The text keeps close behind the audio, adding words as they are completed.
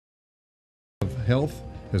Health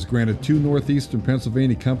has granted 2 northeastern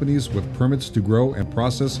Pennsylvania companies with permits to grow and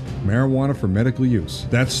process marijuana for medical use.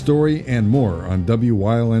 That story and more on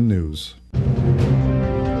WYLN News.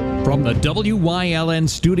 From the WYLN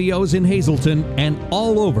studios in Hazleton and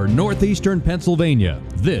all over northeastern Pennsylvania,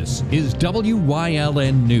 this is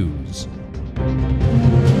WYLN News.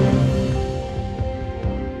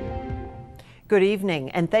 Good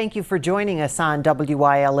evening, and thank you for joining us on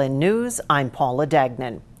WYLN News. I'm Paula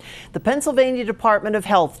Dagnan. The Pennsylvania Department of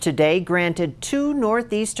Health today granted 2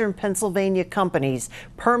 northeastern Pennsylvania companies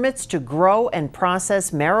permits to grow and process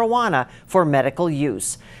marijuana for medical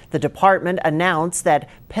use. The department announced that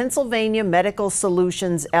Pennsylvania Medical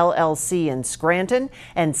Solutions LLC in Scranton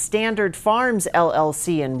and Standard Farms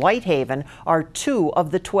LLC in Whitehaven are 2 of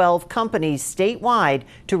the 12 companies statewide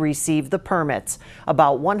to receive the permits.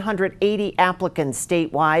 About 180 applicants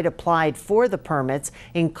statewide applied for the permits,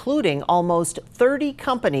 including almost 30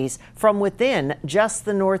 companies from within just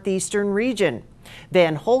the northeastern region.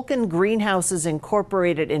 Van Holken Greenhouses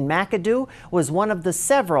Incorporated in McAdoo was one of the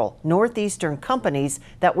several northeastern companies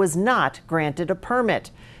that was not granted a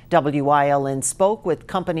permit. WYLN spoke with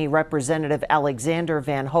company representative Alexander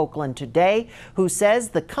Van Holken today, who says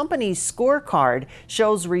the company's scorecard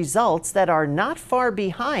shows results that are not far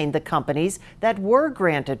behind the companies that were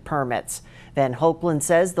granted permits. Van Holken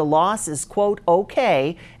says the loss is, quote,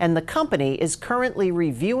 okay, and the company is currently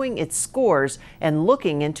reviewing its scores and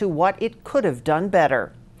looking into what it could have done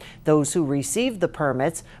better. Those who received the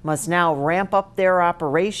permits must now ramp up their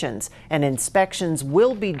operations, and inspections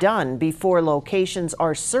will be done before locations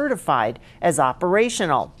are certified as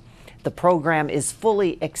operational. The program is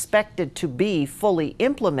fully expected to be fully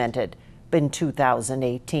implemented in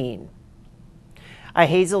 2018. A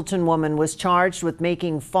Hazleton woman was charged with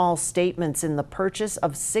making false statements in the purchase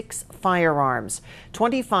of 6 firearms.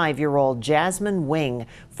 25-year-old Jasmine Wing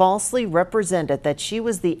falsely represented that she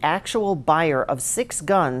was the actual buyer of 6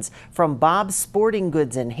 guns from Bob's Sporting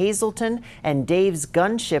Goods in Hazleton and Dave's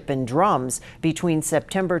Gunship in Drums between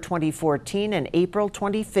September 2014 and April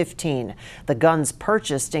 2015. The guns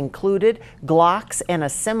purchased included Glocks and a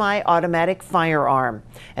semi-automatic firearm.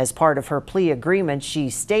 As part of her plea agreement, she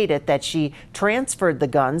stated that she transferred the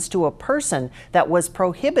guns to a person that was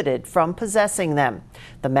prohibited from possessing them.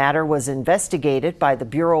 The matter was investigated by the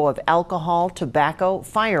Bureau of Alcohol, Tobacco,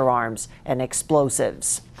 Firearms, and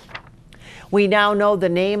Explosives. We now know the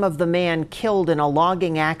name of the man killed in a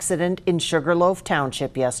logging accident in Sugarloaf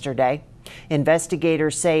Township yesterday.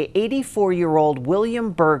 Investigators say 84-year-old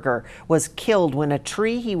William Berger was killed when a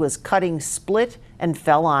tree he was cutting split and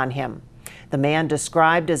fell on him. The man,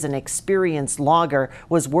 described as an experienced logger,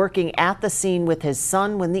 was working at the scene with his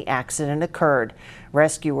son when the accident occurred.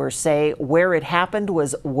 Rescuers say where it happened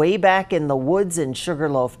was way back in the woods in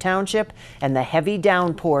Sugarloaf Township, and the heavy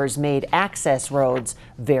downpours made access roads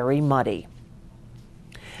very muddy.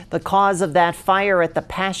 The cause of that fire at the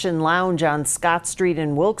Passion Lounge on Scott Street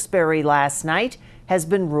in Wilkes-Barre last week has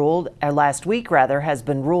been ruled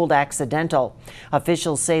accidental.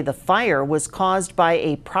 Officials say the fire was caused by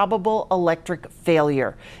a probable electric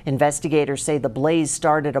failure. Investigators say the blaze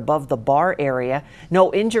started above the bar area.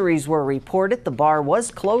 No injuries were reported. The bar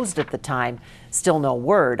was closed at the time. Still no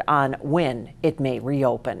word on when it may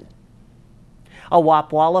reopen. A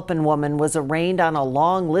Wapwallopin woman was arraigned on a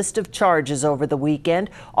long list of charges over the weekend,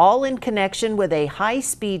 all in connection with a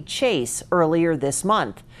high-speed chase earlier this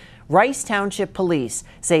month. Rice Township Police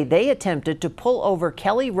say they attempted to pull over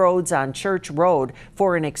Kelly Rhodes on Church Road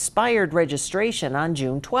for an expired registration on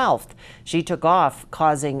June 12th. She took off,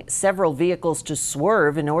 causing several vehicles to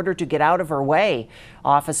swerve in order to get out of her way.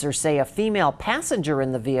 Officers say a female passenger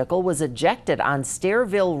in the vehicle was ejected on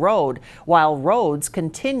Stairville Road while Rhodes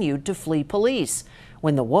continued to flee police.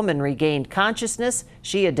 When the woman regained consciousness,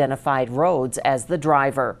 she identified Rhodes as the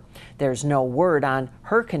driver. There's no word on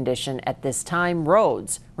her condition at this time.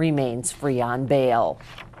 Rhodes remains free on bail.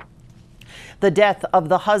 The death of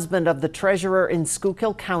the husband of the treasurer in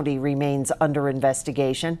Schuylkill County remains under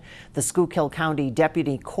investigation. The Schuylkill County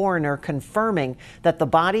Deputy Coroner confirming that the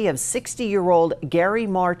body of 60-year-old Gary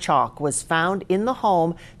Marchok was found in the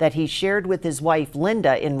home that he shared with his wife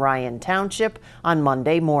Linda in Ryan Township on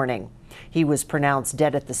Monday morning. He was pronounced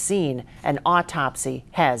dead at the scene. An autopsy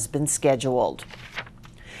has been scheduled.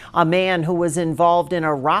 A man who was involved in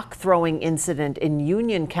a rock-throwing incident in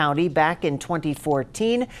Union County back in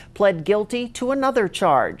 2014 pled guilty to another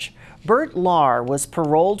charge. Bert Lahr was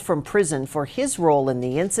paroled from prison for his role in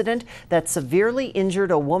the incident that severely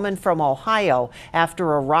injured a woman from Ohio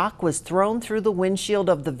after a rock was thrown through the windshield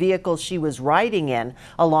of the vehicle she was riding in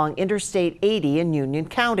along Interstate 80 in Union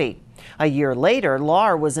County. A year later,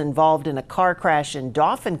 Lahr was involved in a car crash in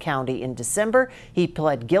Dauphin County in December. He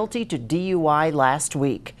pled guilty to DUI last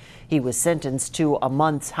week. He was sentenced to a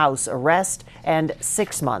month's house arrest and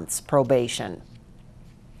 6 months probation.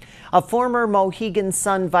 A former Mohegan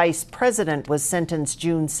Sun vice president was sentenced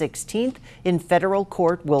June 16th in federal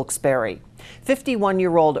court, Wilkes-Barre.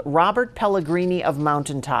 51-year-old Robert Pellegrini of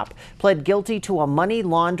Mountaintop pled guilty to a money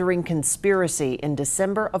laundering conspiracy in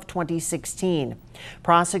December of 2016.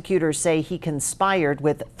 Prosecutors say he conspired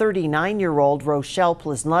with 39-year-old Rochelle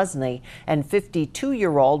Plesney and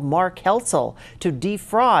 52-year-old Mark Heltzel to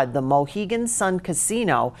defraud the Mohegan Sun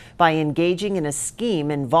Casino by engaging in a scheme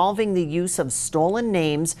involving the use of stolen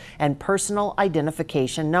names and personal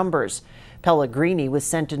identification numbers. Pellegrini was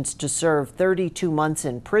sentenced to serve 32 months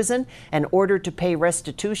in prison and ordered to pay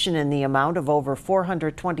restitution in the amount of over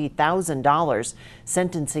 $420,000.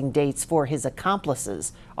 Sentencing dates for his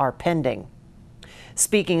accomplices are pending.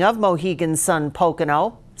 Speaking of Mohegan Sun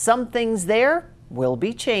Pocono, some things there will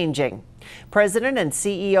be changing. President and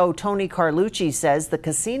CEO Tony Carlucci says the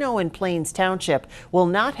casino in Plains Township will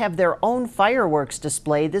not have their own fireworks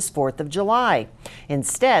display this 4th of July.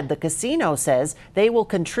 Instead, the casino says they will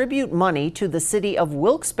contribute money to the city of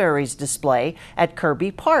Wilkes-Barre's display at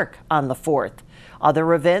Kirby Park on the 4th.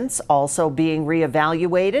 Other events also being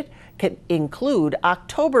reevaluated include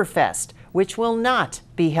Oktoberfest, which will not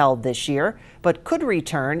be held this year, but could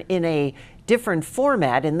return in a different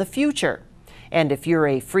format in the future. And if you're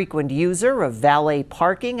a frequent user of valet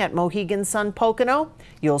parking at Mohegan Sun Pocono,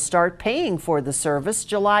 you'll start paying for the service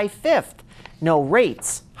July 5th. No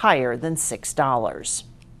rates higher than $6.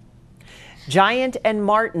 Giant and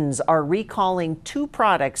Martin's are recalling 2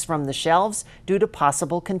 products from the shelves due to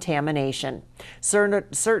possible contamination.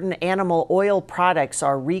 Certain animal oil products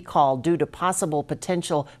are recalled due to possible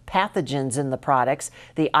potential pathogens in the products.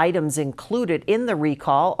 The items included in the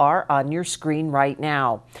recall are on your screen right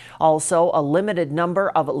now. Also, a limited number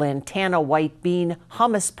of Lantana white bean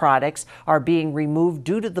hummus products are being removed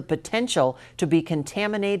due to the potential to be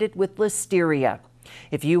contaminated with listeria.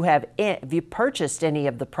 If you purchased any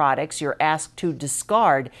of the products, you're asked to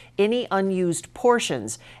discard any unused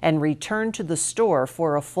portions and return to the store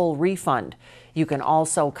for a full refund. You can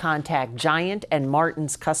also contact Giant and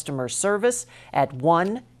Martin's customer service at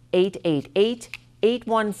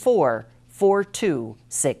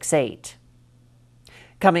 1-888-814-4268.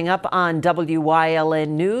 Coming up on WYLN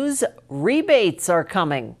News, rebates are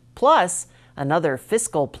coming, plus another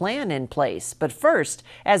fiscal plan in place. But first,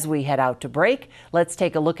 as we head out to break, let's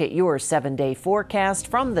take a look at your 7-day forecast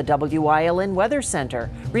from the WYLN Weather Center.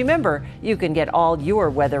 Remember, you can get all your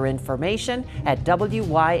weather information at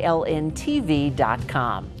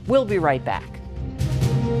WYLNTV.com. We'll be right back.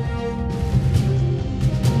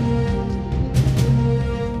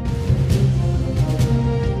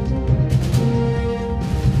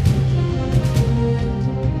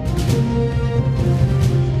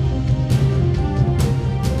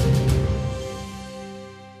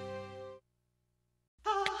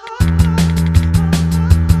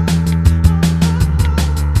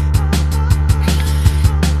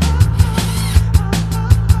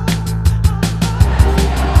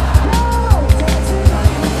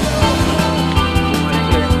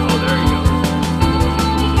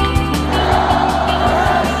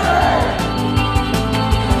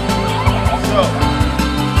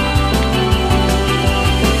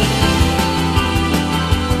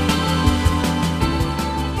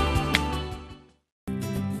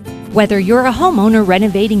 Whether you're a homeowner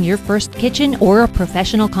renovating your first kitchen or a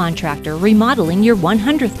professional contractor remodeling your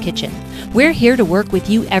 100th kitchen, we're here to work with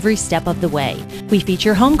you every step of the way. We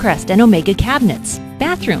feature Homecrest and Omega cabinets,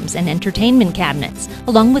 bathrooms and entertainment cabinets,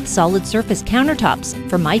 along with solid surface countertops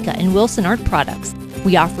for Mica and Wilson Art products.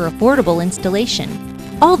 We offer affordable installation.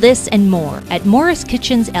 All this and more at Morris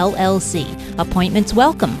Kitchens LLC. Appointments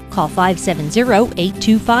welcome. Call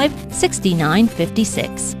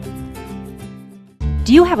 570-825-6956.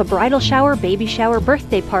 Do you have a bridal shower, baby shower,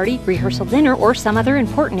 birthday party, rehearsal dinner, or some other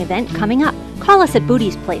important event coming up? Call us at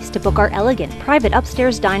Booty's Place to book our elegant private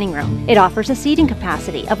upstairs dining room. It offers a seating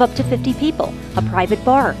capacity of up to 50 people, a private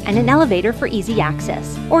bar, and an elevator for easy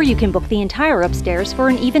access. Or you can book the entire upstairs for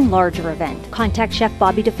an even larger event. Contact Chef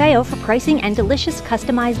Bobby DeFeo for pricing and delicious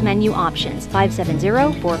customized menu options.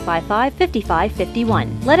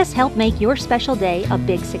 570-455-5551. Let us help make your special day a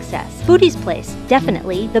big success. Booty's Place,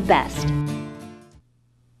 definitely the best.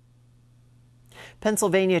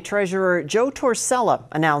 Pennsylvania Treasurer Joe Torsella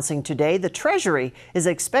announcing today the Treasury is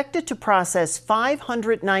expected to process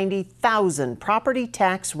 590,000 property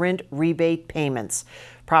tax rent rebate payments.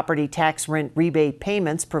 Property tax rent rebate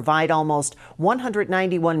payments provide almost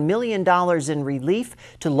 $191 million in relief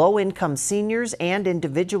to low-income seniors and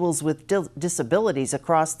individuals with disabilities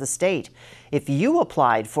across the state. If you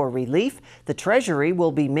applied for relief, the Treasury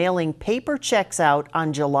will be mailing paper checks out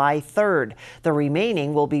on July 3rd. The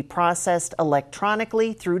remaining will be processed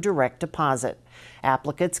electronically through direct deposit.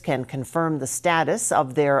 Applicants can confirm the status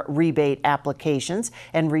of their rebate applications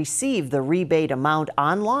and receive the rebate amount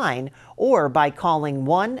online or by calling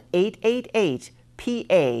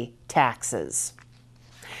 1-888-PA-TAXES.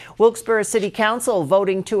 Wilkes-Barre City Council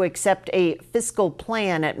voting to accept a fiscal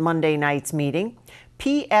plan at Monday night's meeting.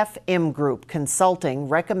 PFM Group Consulting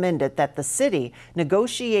recommended that the city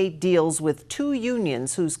negotiate deals with 2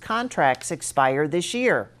 unions whose contracts expire this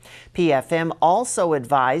year. PFM also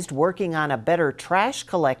advised working on a better trash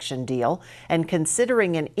collection deal and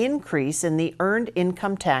considering an increase in the earned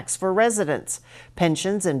income tax for residents.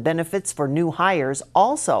 Pensions and benefits for new hires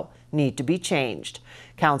also need to be changed.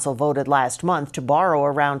 Council voted last month to borrow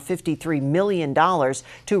around $53 million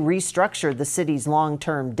to restructure the city's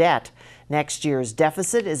long-term debt. Next year's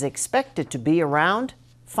deficit is expected to be around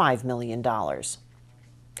 $5 million.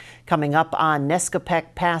 Coming up on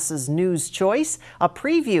Nescopec Pass's News Choice, a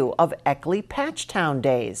preview of Eckley Patchtown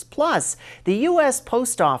Days. Plus, the U.S.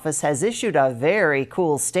 Post Office has issued a very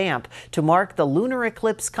cool stamp to mark the lunar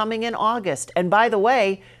eclipse coming in August. And by the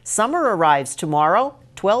way, summer arrives tomorrow,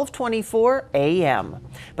 12:24 a.m.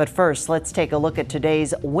 But first, let's take a look at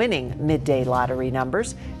today's winning midday lottery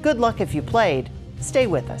numbers. Good luck if you played. Stay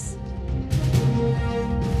with us.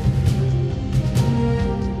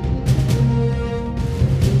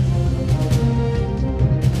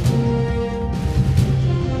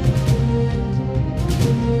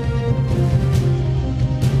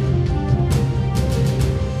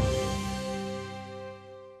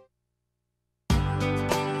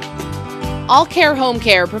 All Care Home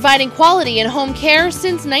Care, providing quality in home care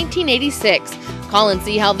since 1986. Call and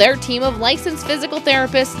see how their team of licensed physical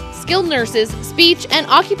therapists, skilled nurses, speech, and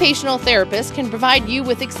occupational therapists can provide you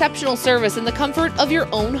with exceptional service in the comfort of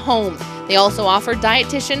your own home. They also offer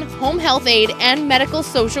dietitian, home health aide, and medical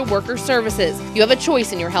social worker services. You have a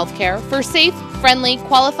choice in your health care. For safe, friendly,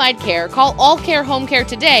 qualified care, call All Care Home Care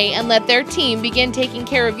today and let their team begin taking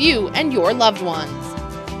care of you and your loved ones.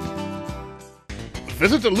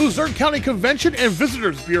 Visit the Luzerne County Convention and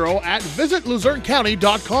Visitors Bureau at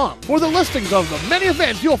visitluzernecounty.com for the listings of the many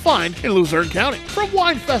events you'll find in Luzerne County. From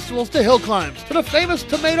wine festivals to hill climbs to the famous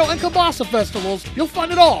tomato and kielbasa festivals, you'll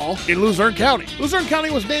find it all in Luzerne County. Luzerne County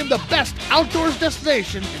was named the best outdoors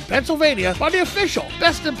destination in Pennsylvania by the official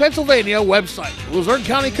Best in Pennsylvania website. The Luzerne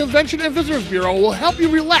County Convention and Visitors Bureau will help you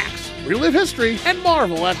relax, relive history, and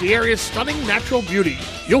marvel at the area's stunning natural beauty.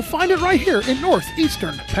 You'll find it right here in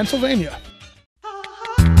northeastern Pennsylvania.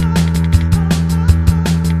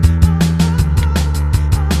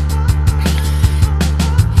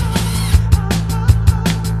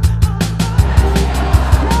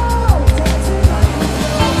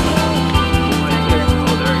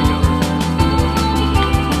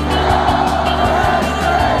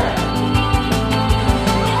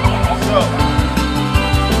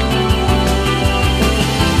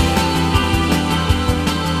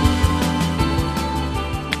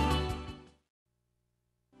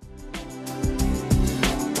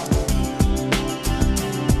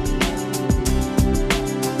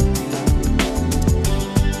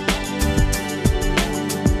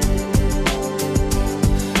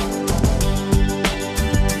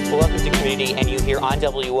 And you here on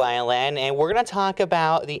WYLN, and we're going to talk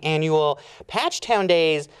about the annual Patchtown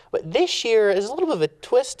Days, but this year is a little bit of a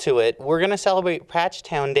twist to it. We're going to celebrate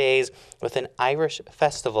Patchtown Days with an Irish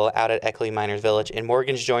festival out at Eckley Miners Village, and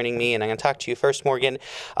Morgan's joining me, and I'm going to talk to you first, Morgan.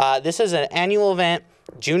 This is an annual event,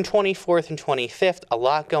 June 24th and 25th, a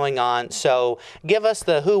lot going on, so give us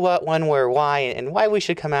the who, what, when, where, why, and why we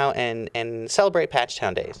should come out and celebrate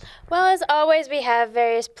Patchtown Days. Well, as always, we have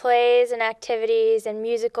various plays and activities and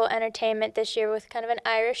musical entertainment this year with kind of an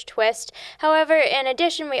Irish twist. However, in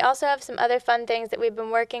addition, we also have some other fun things that we've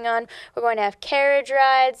been working on. We're going to have carriage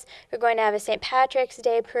rides, we're going to have a St. Patrick's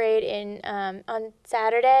Day parade on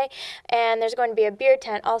Saturday, and there's going to be a beer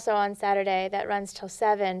tent also on Saturday that runs till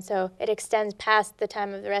 7, so it extends past the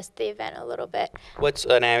time of the rest of the event a little bit. What's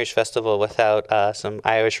an Irish festival without some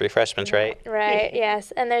Irish refreshments, right? Right,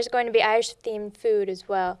 yes. And there's going to be Irish-themed food as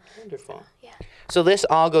well. Wonderful. So, yeah. So this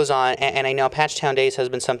all goes on, and I know Patchtown Days has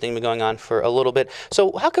been something going on for a little bit.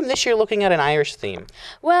 So how come this year looking at an Irish theme?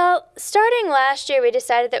 Well, starting last year, we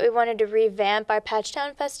decided that we wanted to revamp our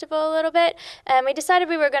Patchtown Festival a little bit, and we decided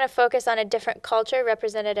we were going to focus on a different culture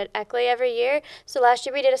represented at Eckley every year. So last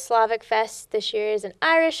year we did a Slavic fest. This year is an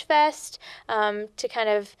Irish fest to kind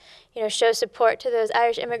of show support to those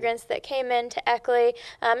Irish immigrants that came into Eckley.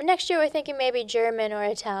 Next year we're thinking maybe German or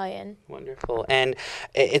Italian. Wonderful. And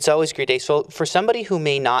it's always a great day. So for somebody who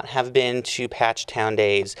may not have been to Patchtown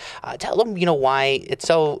Days, tell them, why it's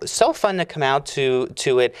so fun to come out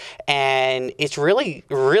to it, and it's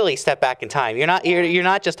really step back in time. You're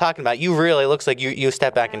not just talking about it. You really looks like you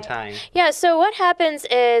step back in time. Yeah, so what happens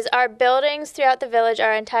is our buildings throughout the village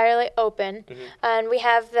are entirely open, and we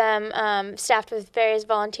have them staffed with various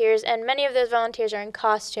volunteers, and many of those volunteers are in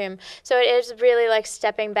costume. So it is really like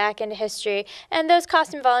stepping back into history. And those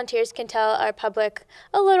costume volunteers can tell our public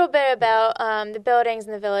a little bit about the buildings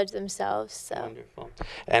and the village themselves. So. Wonderful.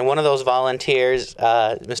 And one of those volunteers,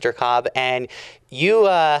 Mr. Cobb, and you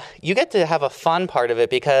get to have a fun part of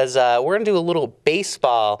it because we're going to do a little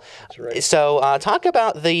baseball. That's right. So talk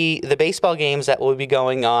about the baseball games that will be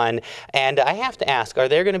going on. And I have to ask, are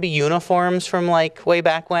there going to be uniforms from like way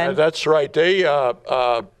back when? That's right.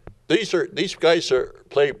 These guys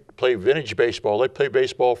play vintage baseball. They play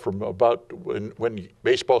baseball from about when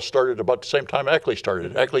baseball started, about the same time Eckley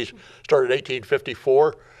started. Eckley started in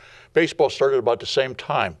 1854. Baseball started about the same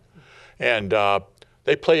time, and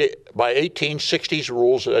they play by 1860s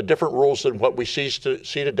rules, different rules than what we see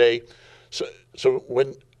today. So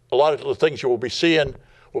when a lot of the things you will be seeing,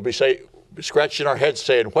 we'll be scratching our heads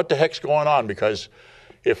saying, "What the heck's going on?" Because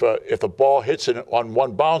if a ball hits it on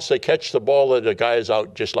one bounce, they catch the ball and the guy is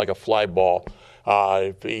out just like a fly ball.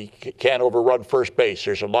 If he can't overrun first base,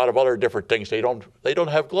 there's a lot of other different things. They don't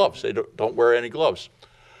have gloves. They don't wear any gloves,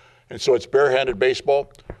 and so it's barehanded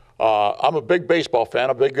baseball. I'm a big baseball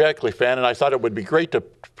fan, a big Eckley fan, and I thought it would be great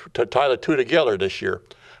to tie the two together this year.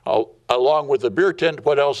 Along with the beer tent,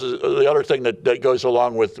 what else is the other thing that goes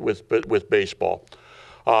along with baseball?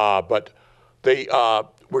 But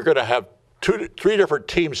we're going to have three different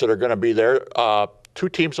teams that are going to be there. 2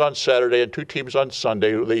 teams on Saturday and 2 teams on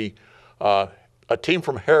Sunday. A team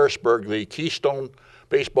from Harrisburg, the Keystone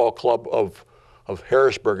Baseball Club of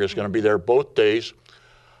Harrisburg, is going to be there both days.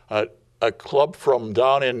 A club from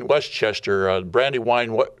down in Westchester,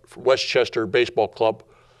 Brandywine Westchester Baseball Club,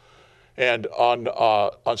 and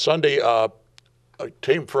on Sunday, a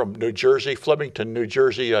team from New Jersey, Flemington, New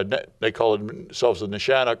Jersey. They call themselves the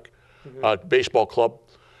Neshannock Baseball Club.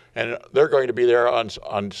 And they're going to be there on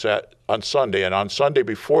Sunday. And on Sunday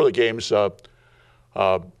before the games,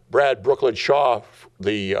 Brad Brooklyn Shaw,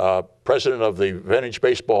 the president of the Vintage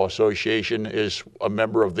Baseball Association, is a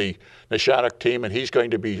member of the Neshannock team, and he's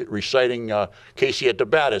going to be reciting Casey at the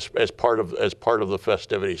Bat as part of the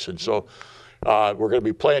festivities. And so we're going to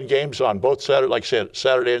be playing games on both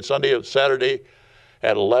Saturday and Sunday. Saturday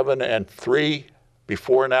at 11 and 3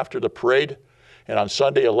 before and after the parade, and on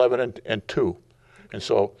Sunday 11 and 2. And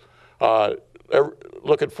so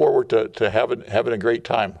looking forward to having a great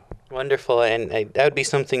time. Wonderful, and that would be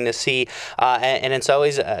something to see, and it's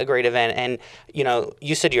always a great event. And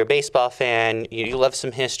you said you're a baseball fan, you love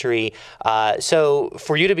some history. So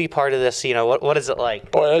for you to be part of this, what is it like?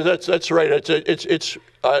 Oh, that's right. It's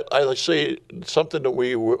I say something that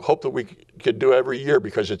we hope that we could do every year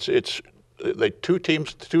because it's two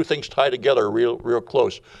things tie together real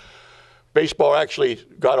close. Baseball actually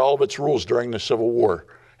got all of its rules during the Civil War.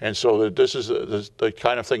 And so this is the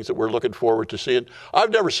kind of things that we're looking forward to seeing. I've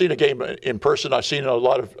never seen a game in person. I've seen a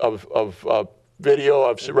lot of video.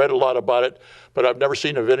 I've read a lot about it, but I've never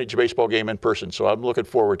seen a vintage baseball game in person. So I'm looking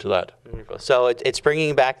forward to that. So it's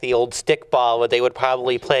bringing back the old stick ball, what they would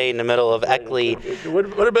probably play in the middle of Eckley. It would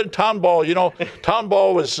have been town ball. Town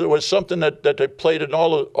ball was something that they played in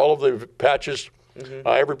all of the patches.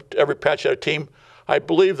 Every patch had a team. I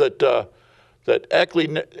believe that Eckley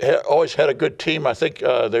always had a good team. I think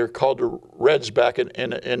they were called the Reds back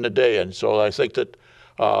in the day, and so I think that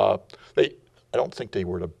I don't think they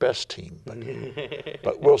were the best team,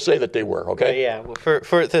 but we'll say that they were, okay? Yeah, well,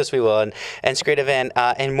 for this we will, and it's a great event.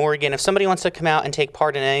 And Morgan, if somebody wants to come out and take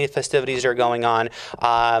part in any of the festivities that are going on,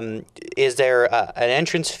 is there an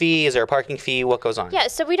entrance fee? Is there a parking fee? What goes on? Yeah,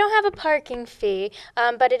 so we don't have a parking fee,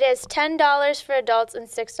 but it is $10 for adults and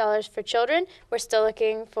 $6 for children. We're still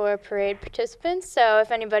looking for parade participants, so if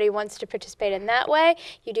anybody wants to participate in that way,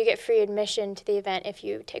 you do get free admission to the event if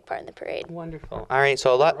you take part in the parade. Wonderful. All right,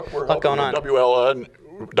 so a lot going on. WLN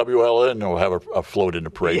WLN will have a float in the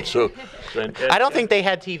parade. So, I don't think they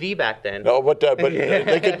had TV back then. No, but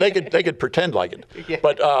they could pretend like it. Yeah.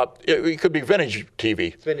 But it could be vintage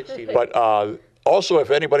TV. It's vintage TV. But also, if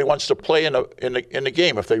anybody wants to play in the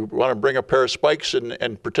game, if they want to bring a pair of spikes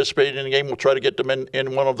and participate in the game, we'll try to get them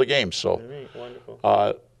in one of the games. So, all right, wonderful.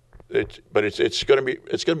 It's going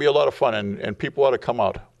to be a lot of fun, and people ought to come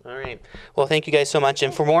out. All right. Well, thank you guys so much.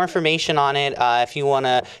 And for more information on it, if you want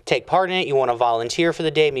to take part in it, you want to volunteer for the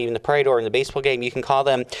day, maybe in the parade or in the baseball game, you can call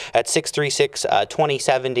them at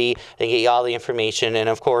 636-2070. They get you all the information. And,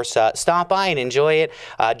 of course, stop by and enjoy it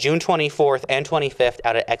June 24th and 25th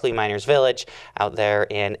out at Eckley Miners Village out there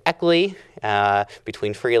in Eckley,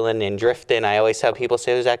 between Freeland and Drifton. I always have people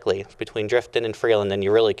say it was Eckley. It's between Drifton and Freeland, then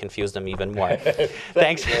you really confuse them even more.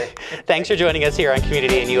 Thanks for joining us here on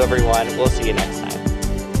Community and You, everyone. We'll see you next time.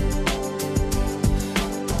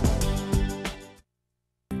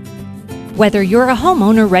 Whether you're a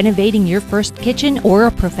homeowner renovating your first kitchen or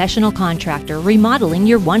a professional contractor remodeling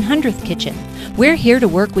your 100th kitchen, we're here to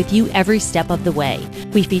work with you every step of the way.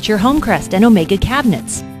 We feature Homecrest and Omega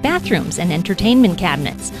cabinets, bathrooms and entertainment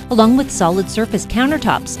cabinets, along with solid surface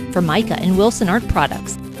countertops for Mica and Wilson Art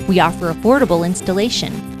products. We offer affordable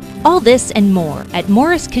installation. All this and more at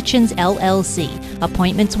Morris Kitchens LLC.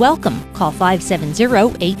 Appointments welcome. Call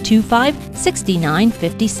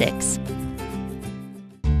 570-825-6956.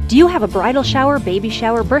 Do you have a bridal shower, baby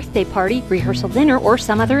shower, birthday party, rehearsal dinner, or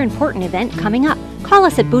some other important event coming up? Call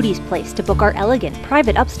us at Booty's Place to book our elegant,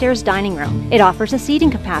 private upstairs dining room. It offers a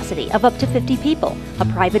seating capacity of up to 50 people, a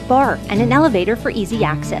private bar, and an elevator for easy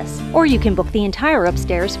access. Or you can book the entire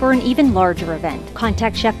upstairs for an even larger event.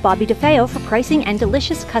 Contact Chef Bobby DeFeo for pricing and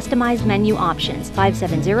delicious customized menu options.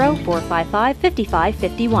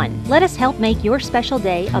 570-455-5551. Let us help make your special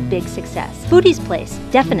day a big success. Booty's Place,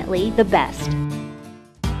 definitely the best.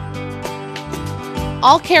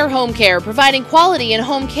 All Care Home Care, providing quality in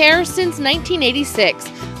home care since 1986.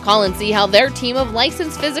 Call and see how their team of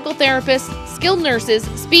licensed physical therapists, skilled nurses,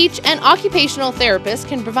 speech, and occupational therapists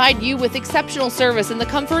can provide you with exceptional service in the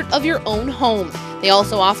comfort of your own home. They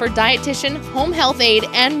also offer dietitian, home health aide,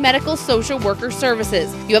 and medical social worker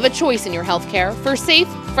services. You have a choice in your health care. For safe,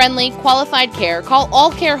 friendly, qualified care, call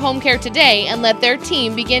All Care Home Care today and let their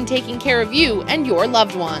team begin taking care of you and your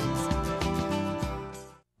loved ones.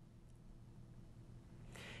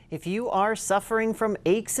 If you are suffering from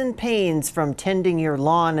aches and pains from tending your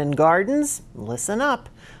lawn and gardens, listen up.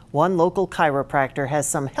 One local chiropractor has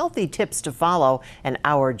some healthy tips to follow, and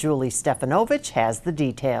our Julie Stefanovich has the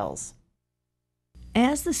details.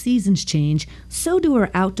 As the seasons change, so do our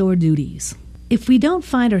outdoor duties. If we don't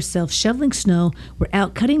find ourselves shoveling snow, we're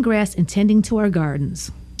out cutting grass and tending to our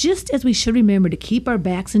gardens. Just as we should remember to keep our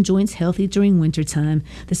backs and joints healthy during wintertime,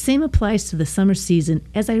 the same applies to the summer season,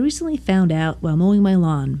 as I recently found out while mowing my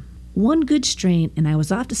lawn. One good strain, and I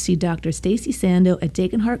was off to see Dr. Stacy Sando at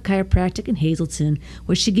Dagenhart Chiropractic in Hazleton,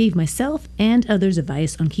 where she gave myself and others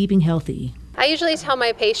advice on keeping healthy. I usually tell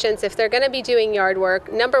my patients if they're going to be doing yard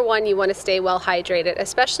work, number one, you want to stay well hydrated.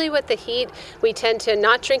 Especially with the heat, we tend to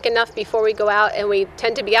not drink enough before we go out, and we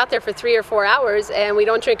tend to be out there for 3 or 4 hours, and we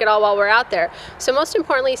don't drink it all while we're out there. So most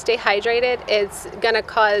importantly, stay hydrated. It's going to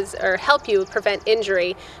cause or help you prevent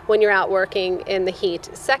injury when you're out working in the heat.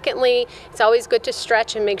 Secondly, it's always good to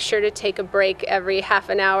stretch and make sure to take a break every half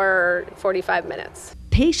an hour or 45 minutes.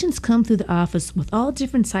 Patients come through the office with all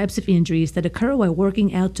different types of injuries that occur while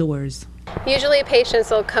working outdoors. Usually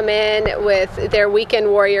patients will come in with their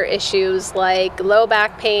weekend warrior issues like low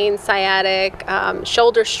back pain, sciatic,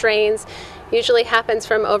 shoulder strains. Usually happens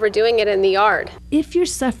from overdoing it in the yard. If you're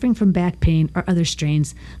suffering from back pain or other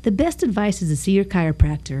strains, the best advice is to see your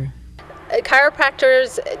chiropractor.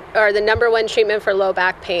 Chiropractors are the #1 treatment for low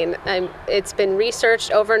back pain. It's been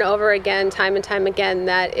researched over and over again, time and time again,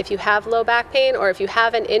 that if you have low back pain or if you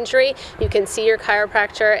have an injury, you can see your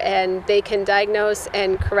chiropractor and they can diagnose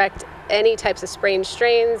and correct any types of sprained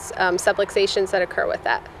strains, subluxations that occur with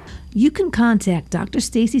that. You can contact Dr.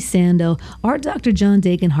 Stacy Sando or Dr. John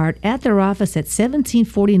Dagenhart at their office at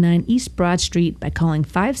 1749 East Broad Street by calling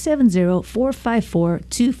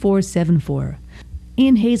 570-454-2474.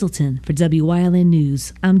 In Hazleton, for WYLN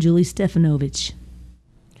News, I'm Julie Stefanovich.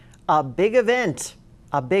 A big event,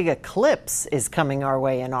 a big eclipse is coming our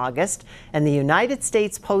way in August, and the United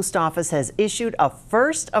States Post Office has issued a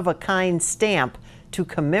first-of-a-kind stamp to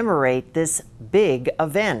commemorate this big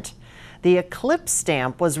event. The eclipse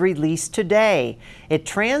stamp was released today. It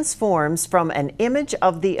transforms from an image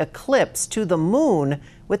of the eclipse to the moon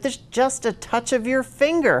with just a touch of your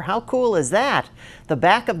finger. How cool is that? The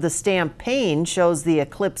back of the stamp pane shows the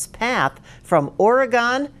eclipse path from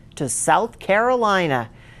Oregon to South Carolina.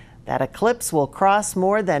 That eclipse will cross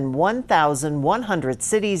more than 1,100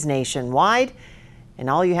 cities nationwide, and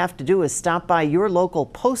all you have to do is stop by your local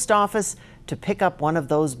post office to pick up one of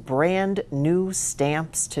those brand new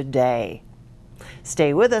stamps today.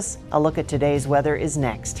 Stay with us. A look at today's weather is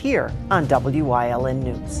next here on WYLN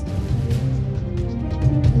News.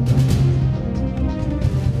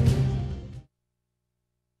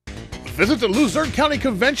 Visit the Luzerne County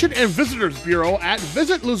Convention and Visitors Bureau at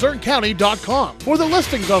visitluzernecounty.com for the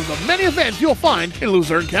listings of the many events you'll find in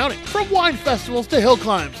Luzerne County. From wine festivals to hill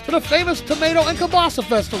climbs to the famous tomato and kielbasa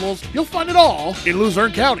festivals, you'll find it all in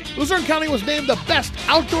Luzerne County. Luzerne County was named the best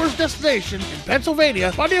outdoors destination in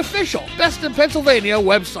Pennsylvania by the official Best in Pennsylvania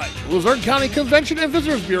website. The Luzerne County Convention and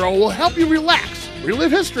Visitors Bureau will help you relax,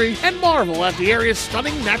 relive history, and marvel at the area's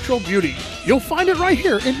stunning natural beauty. You'll find it right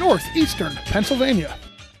here in northeastern Pennsylvania.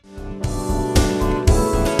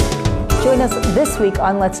 Join us this week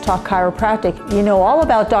on Let's Talk Chiropractic. You know all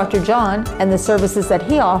about Dr. John and the services that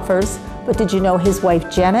he offers, but did you know his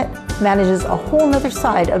wife Janet manages a whole nother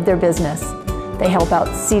side of their business? They help out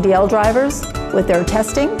CDL drivers with their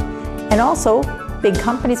testing and also big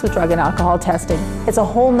companies with drug and alcohol testing. It's a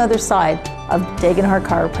whole nother side of Degenhart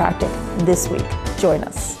Chiropractic this week. Join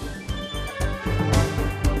us.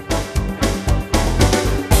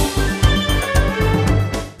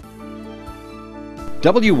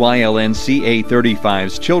 WYLN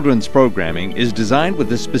CA35's children's programming is designed with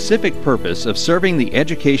the specific purpose of serving the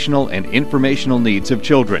educational and informational needs of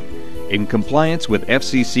children. In compliance with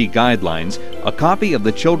FCC guidelines, a copy of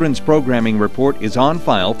the children's programming report is on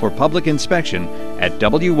file for public inspection at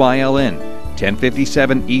WYLN,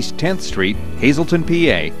 1057 East 10th Street, Hazleton,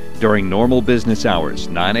 PA, during normal business hours,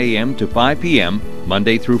 9 a.m. to 5 p.m.,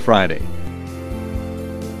 Monday through Friday.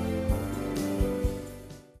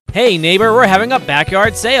 Hey neighbor, we're having a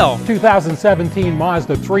backyard sale. 2017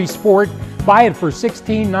 Mazda 3 Sport. Buy it for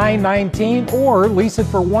 $16,919 or lease it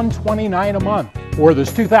for $129 a month. Or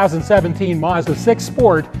this 2017 Mazda 6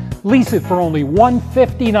 Sport. Lease it for only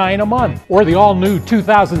 $159 a month. Or the all-new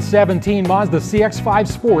 2017 Mazda CX-5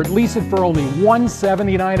 Sport. Lease it for only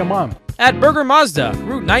 $179 a month. At Berger Mazda,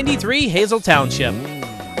 Route 93, Hazel Township.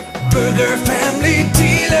 Berger Family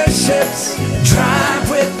Dealerships. Drive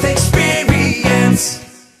with experience.